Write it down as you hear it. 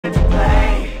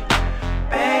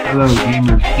Hello,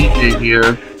 gamers. DJ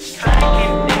here.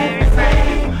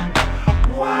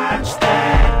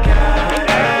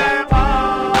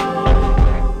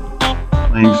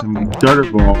 Playing some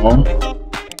gutterball,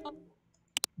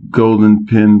 golden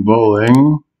pin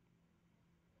bowling.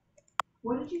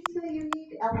 What did you say you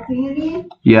need? Alphanine?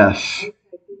 Yes. Okay,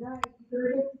 good night. You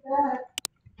better get to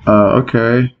that.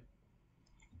 Okay.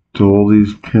 So all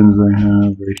these pins I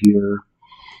have right here.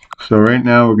 So right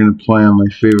now we're going to play on my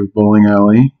favorite bowling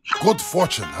alley. Good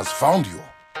fortune has found you.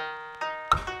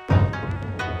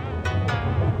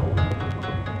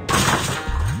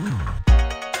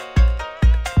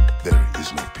 There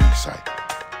is no peace.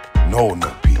 No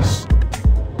peace.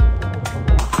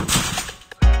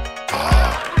 You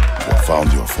have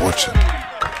found your fortune.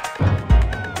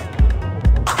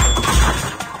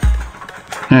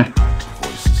 The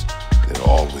voices, they're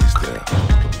always there.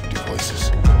 The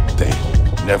voices, they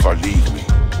never leave me.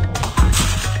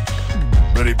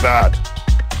 Very bad.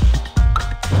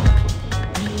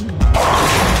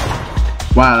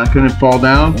 Wow, that couldn't fall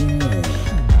down?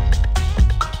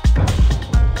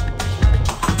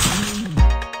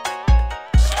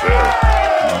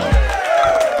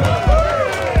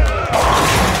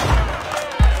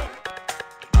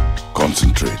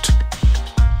 Concentrate.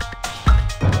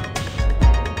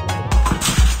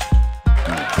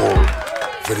 Bowl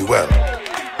very well.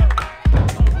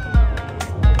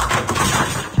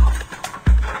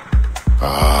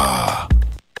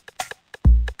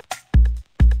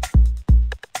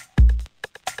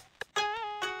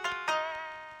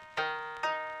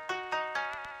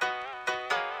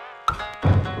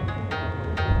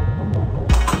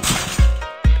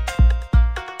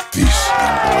 This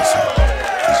young person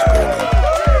is bowling.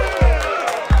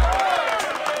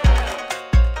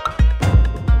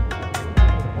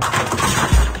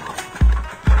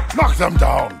 Knock them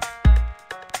down.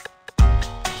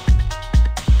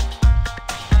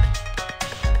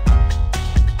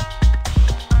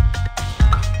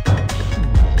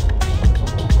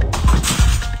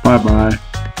 Bye-bye.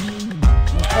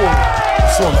 Oh,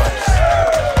 so nice.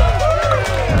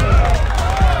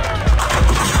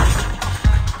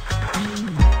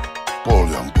 Bowl,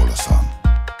 young Bolasan.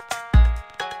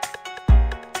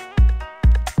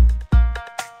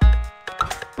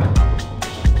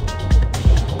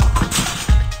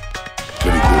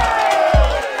 Very good.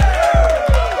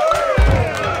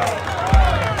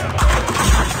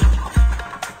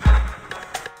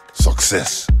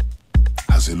 Success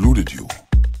has eluded you.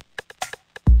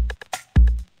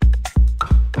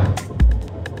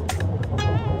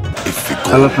 If the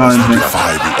goal is to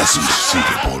defy the essence of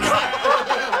secret bowling,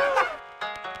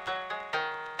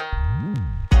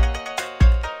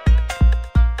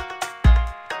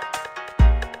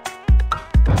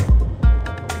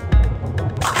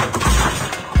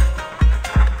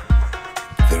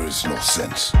 there is no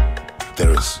sense.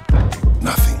 There is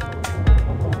nothing.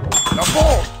 Now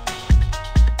bowl!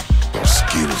 Your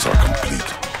skills are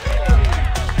complete.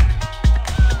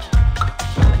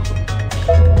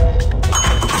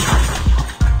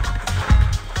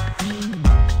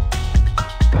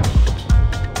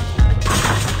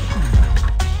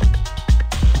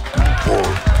 Bowl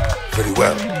very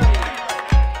well.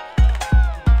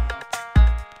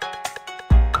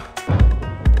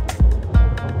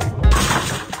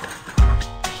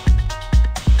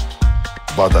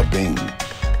 Bada bing.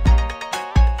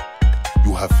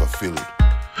 You have fulfilled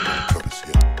your purpose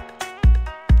here.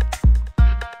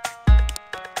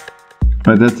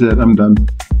 Alright, that's it. I'm done.